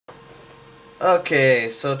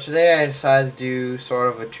Okay, so today I decided to do sort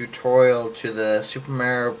of a tutorial to the Super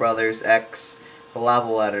Mario Brothers X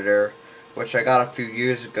level editor, which I got a few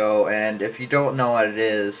years ago, and if you don't know what it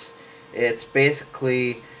is, it's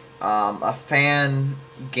basically a fan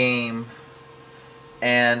game,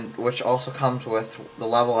 and which also comes with the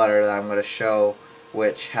level editor that I'm going to show,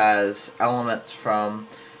 which has elements from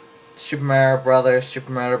Super Mario Brothers,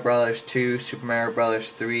 Super Mario Brothers 2, Super Mario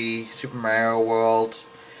Brothers 3, Super Mario World,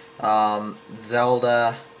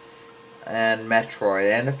 Zelda, and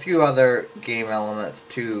Metroid, and a few other game elements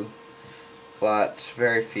too, but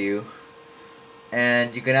very few.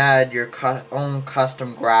 And you can add your own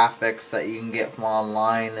custom graphics that you can get from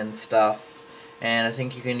online and stuff. And I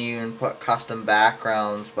think you can even put custom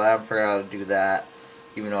backgrounds, but I haven't figured out how to do that,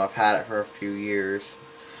 even though I've had it for a few years.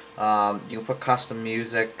 You can put custom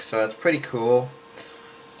music, so it's pretty cool.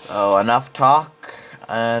 So enough talk,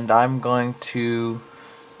 and I'm going to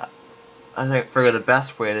I figure the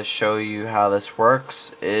best way to show you how this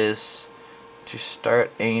works is to start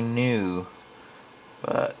a new,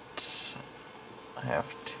 but I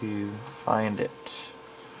have to find it.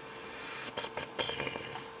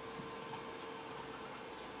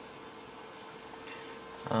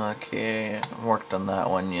 Okay, I haven't worked on that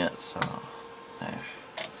one yet, so there.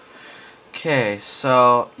 Okay,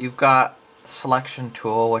 so you've got selection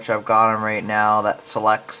tool, which I've got on right now, that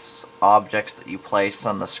selects objects that you placed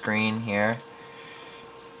on the screen here.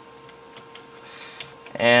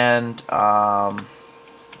 And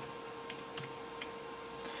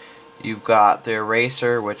you've got the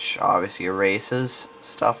eraser, which obviously erases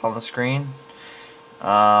stuff on the screen.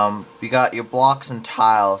 You got your blocks and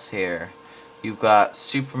tiles here. You've got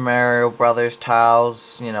Super Mario Brothers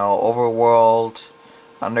tiles, you know, overworld,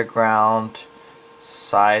 underground,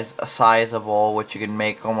 sizable, which you can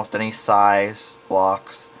make almost any size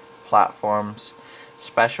blocks, platforms,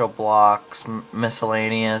 special blocks,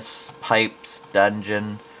 miscellaneous, pipes,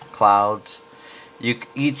 dungeon, clouds.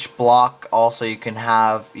 Each block also you can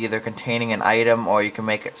have either containing an item, or you can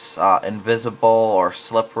make it invisible or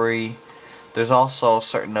slippery. There's also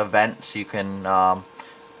certain events you can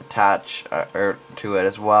attach to it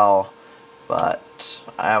as well, but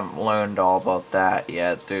I haven't learned all about that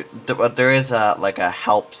yet. But there is like a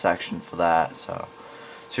help section for that. So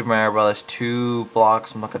Super Mario Brothers 2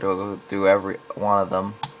 blocks, I'm not going to go through every one of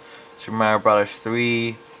them. Super Mario Brothers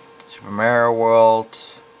 3, Super Mario World,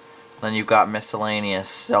 then you've got miscellaneous,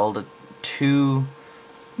 Zelda 2,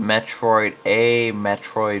 Metroid A,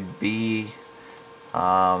 Metroid B,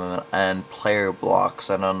 and player blocks.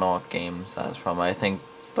 I don't know what games that's from. I think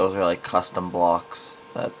those are like custom blocks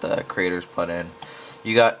that the creators put in.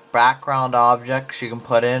 You got background objects you can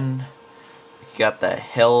put in. You got the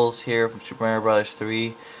hills here from Super Mario Brothers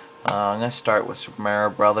 3. I'm going to start with Super Mario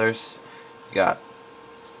Brothers. You got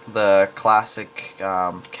the classic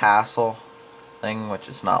castle thing, which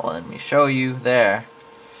is not letting me show you there.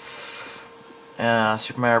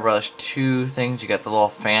 Super Mario Brothers 2 things, you got the little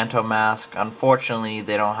Phantom mask. Unfortunately,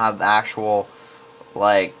 they don't have the actual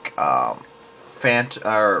like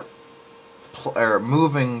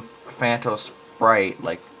moving Phantom sprite.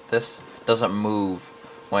 Like, this doesn't move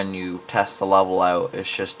when you test the level out.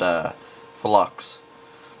 It's just a flux.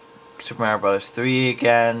 Super Mario Brothers 3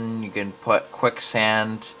 again, you can put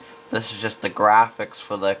quicksand. This is just the graphics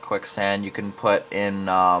for the quicksand. You can put in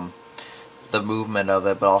the movement of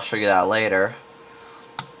it, but I'll show you that later.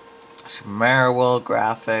 Super Mario World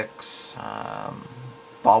graphics,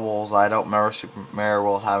 bubbles. I don't remember Super Mario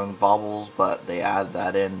World having bubbles, but they add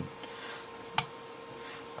that in.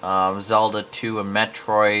 Zelda 2 and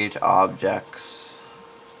Metroid objects.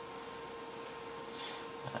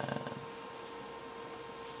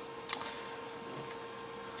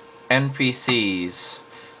 NPCs.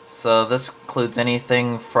 So this includes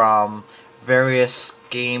anything from various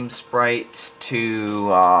game sprites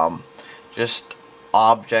to just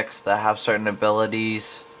objects that have certain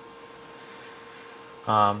abilities.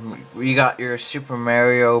 You got your Super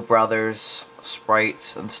Mario Brothers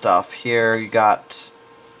sprites and stuff. Here you got,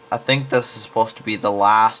 I think this is supposed to be the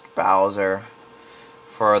last Bowser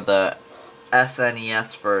for the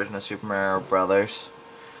SNES version of Super Mario Brothers,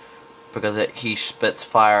 because he spits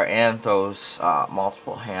fire and throws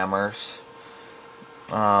multiple hammers.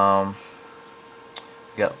 You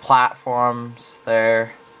got platforms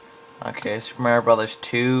there. Okay, Super Mario Brothers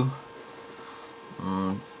 2.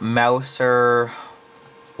 Mouser,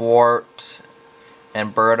 Wart,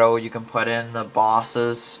 and Birdo you can put in the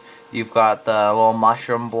bosses. You've got the little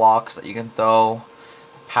mushroom blocks that you can throw.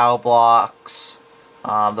 POW blocks.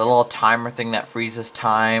 The little timer thing that freezes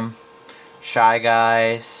time. Shy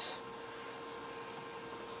Guys.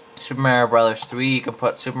 Super Mario Brothers 3, you can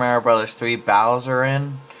put Super Mario Brothers 3 Bowser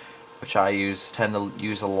in, which I tend to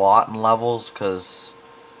use a lot in levels because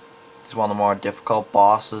he's one of the more difficult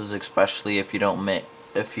bosses, especially if you don't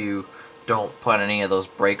put any of those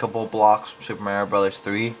breakable blocks from Super Mario Brothers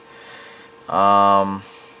 3.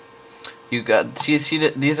 You got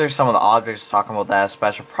these are some of the objects talking about that have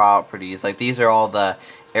special properties. Like these are all the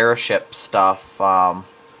airship stuff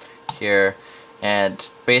here, and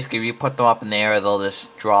basically if you put them up in the air, they'll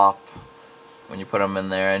just drop when you put them in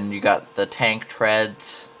there. And you got the tank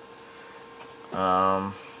treads,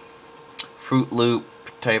 Fruit Loop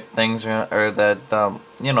type things, or the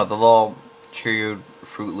you know, the little Cheerio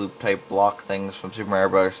Fruit Loop type block things from Super Mario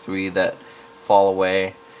Bros. 3 that fall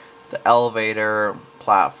away. The elevator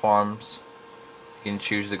platforms, you can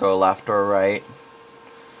choose to go left or right.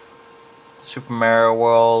 Super Mario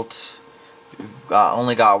World, you've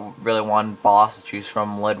only got really one boss to choose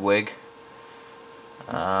from, Ludwig.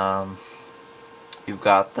 You've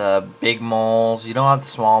got the big moles. You don't have the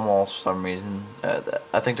small moles for some reason.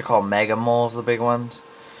 I think they're called mega moles, the big ones.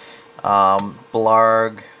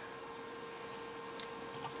 Blarg,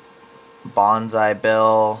 Bonsai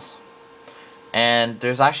Bill, and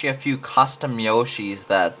there's actually a few custom Yoshis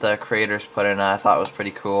that the creators put in. I thought was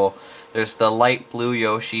pretty cool. There's the light blue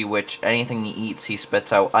Yoshi, which anything he eats, he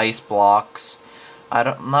spits out ice blocks.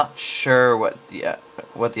 I'm not sure what the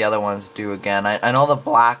other ones do again. I know the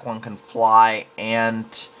black one can fly and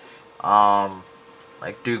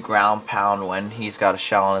like do ground pound when he's got a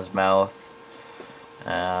shell in his mouth.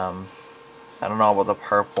 I don't know about the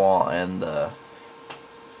purple and the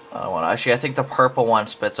other one. Actually, I think the purple one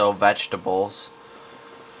spits out vegetables.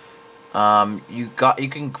 You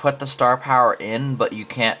can put the star power in, but you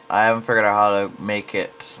can't. I haven't figured out how to make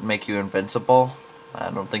you invincible. I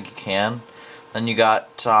don't think you can. Then you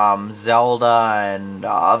got Zelda and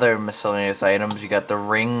other miscellaneous items. You got the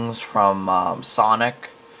rings from Sonic,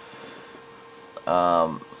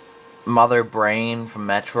 Mother Brain from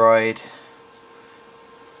Metroid.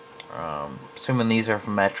 Assuming these are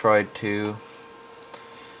from Metroid too.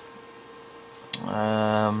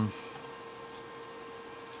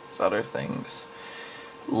 Other things.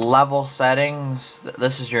 Level settings.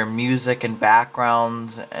 This is your music and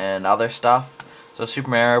backgrounds and other stuff. So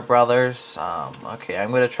Super Mario Brothers. Okay,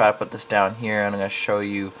 I'm going to try to put this down here and I'm going to show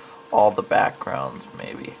you all the backgrounds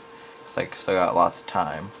maybe. It's like still got lots of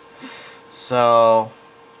time. So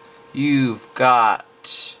you've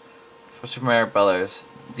got, for Super Mario Brothers,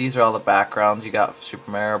 these are all the backgrounds you got for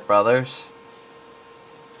Super Mario Brothers.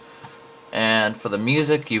 And for the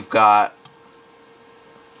music, you've got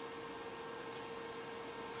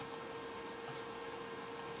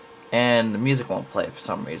and the music won't play for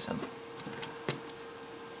some reason.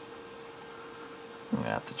 I'm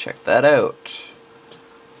gonna have to check that out.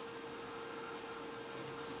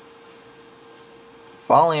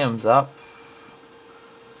 Volume's up.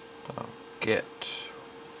 Don't get.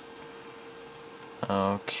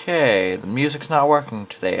 Okay, the music's not working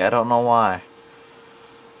today. I don't know why.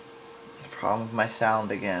 Problem with my sound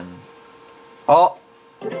again. Oh!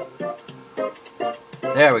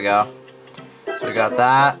 There we go. So we got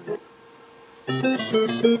that.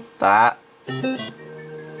 That.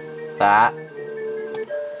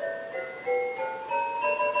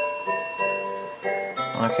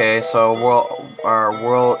 Okay,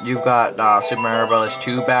 so you've got Super Mario Bros.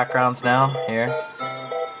 2 backgrounds now here.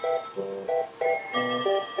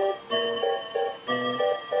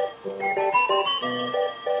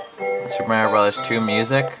 Super Mario Bros. 2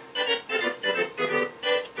 music.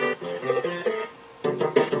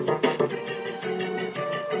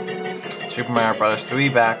 Super Mario Bros. 3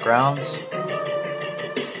 backgrounds.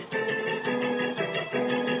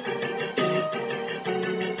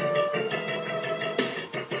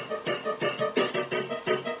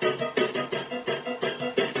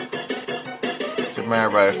 Super Mario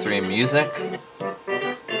Bros. 3 music.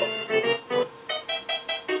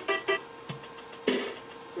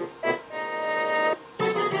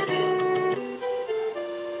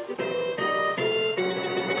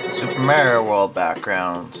 Super Mario World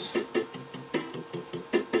backgrounds.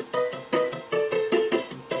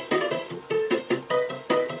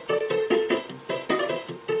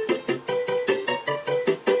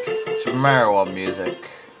 Super Mario World music.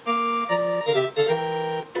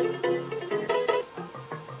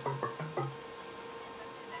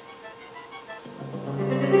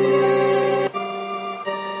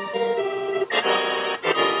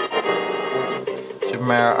 Super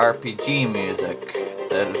Mario RPG music.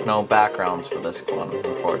 There's no backgrounds for this one,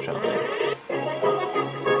 unfortunately.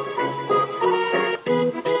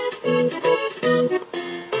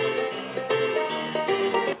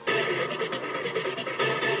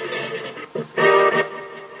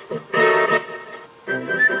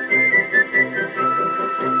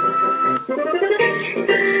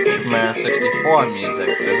 more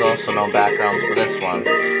music. There's also no backgrounds for this one.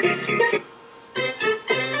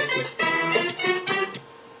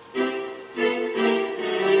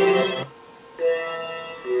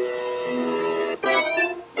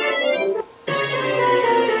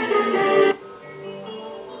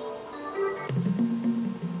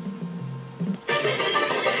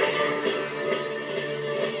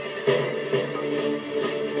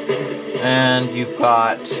 And you've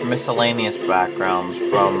got miscellaneous backgrounds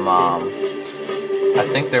from, I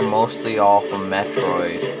think they're mostly all from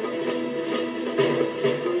Metroid.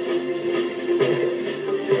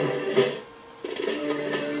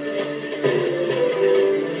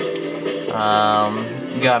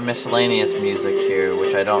 You got miscellaneous music here,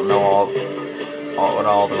 which I don't know what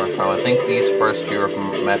all of them are from. I think these first few are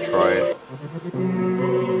from Metroid.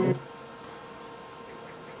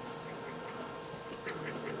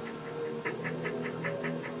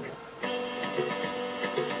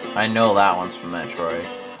 I know that one's from Metroid.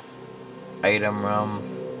 Item room.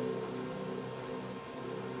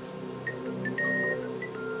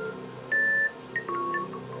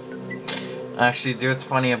 Actually, dude, what's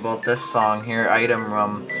funny about this song here, Item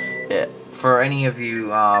Room, for any of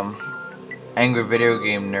you angry video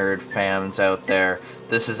game nerd fans out there,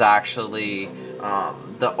 this is actually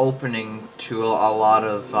the opening to a lot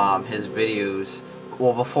of his videos.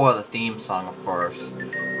 Well, before the theme song, of course.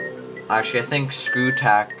 Actually, I think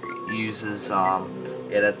Screwtack uses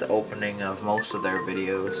it at the opening of most of their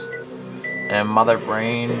videos. And Mother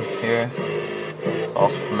Brain here, it's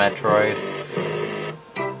also from Metroid.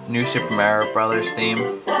 New Super Mario Brothers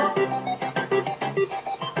theme.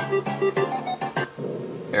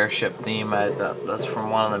 Airship theme, that's from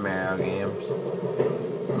one of the Mario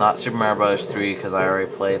games. Not Super Mario Brothers 3, because I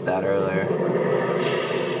already played that earlier.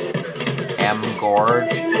 M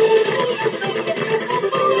Gorge.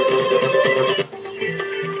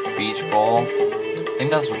 Beach Bowl. I think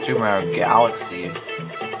that's from Super Mario Galaxy,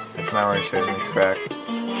 if memory serves me correct.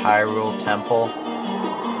 Hyrule Temple.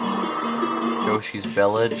 Yoshi's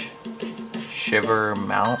Village. Shiver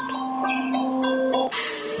Mount.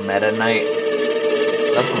 Meta Knight.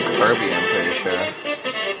 That's from Kirby, I'm pretty sure.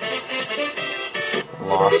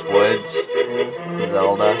 Lost Woods.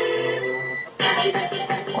 Zelda.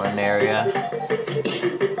 One area.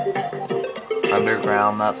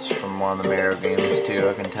 Underground, that's from one of the Mario games too,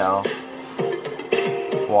 I can tell.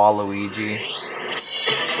 Waluigi.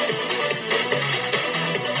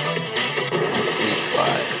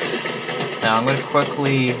 Now I'm going to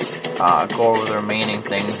quickly go over the remaining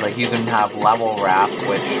things. Like, you can have level wrap,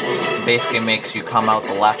 which basically makes you come out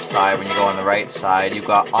the left side when you go on the right side. You've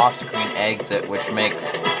got off-screen exit, which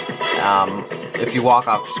makes if you walk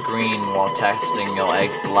off screen while testing, you'll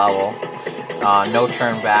exit the level. No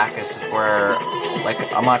turn back is where,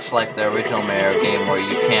 much like the original Mario game, where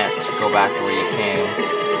you can't go back to where you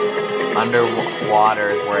came. Underwater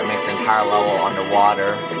is where it makes the entire level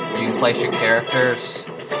underwater. You can place your characters.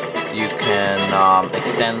 You can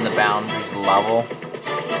extend the boundaries of the level.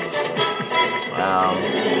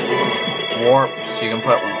 Warps, you can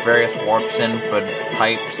put various warps in for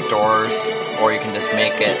pipes, doors, or you can just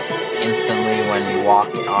make it instantly when you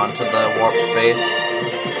walk onto the warp space.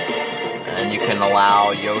 And you can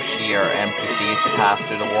allow Yoshi or NPCs to pass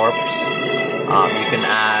through the warps. You can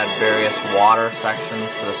add various water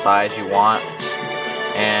sections to the size you want.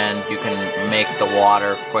 And you can make the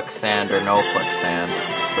water quicksand or no quicksand,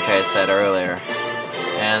 which I had said earlier.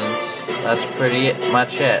 And that's pretty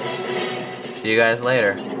much it. See you guys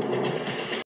later.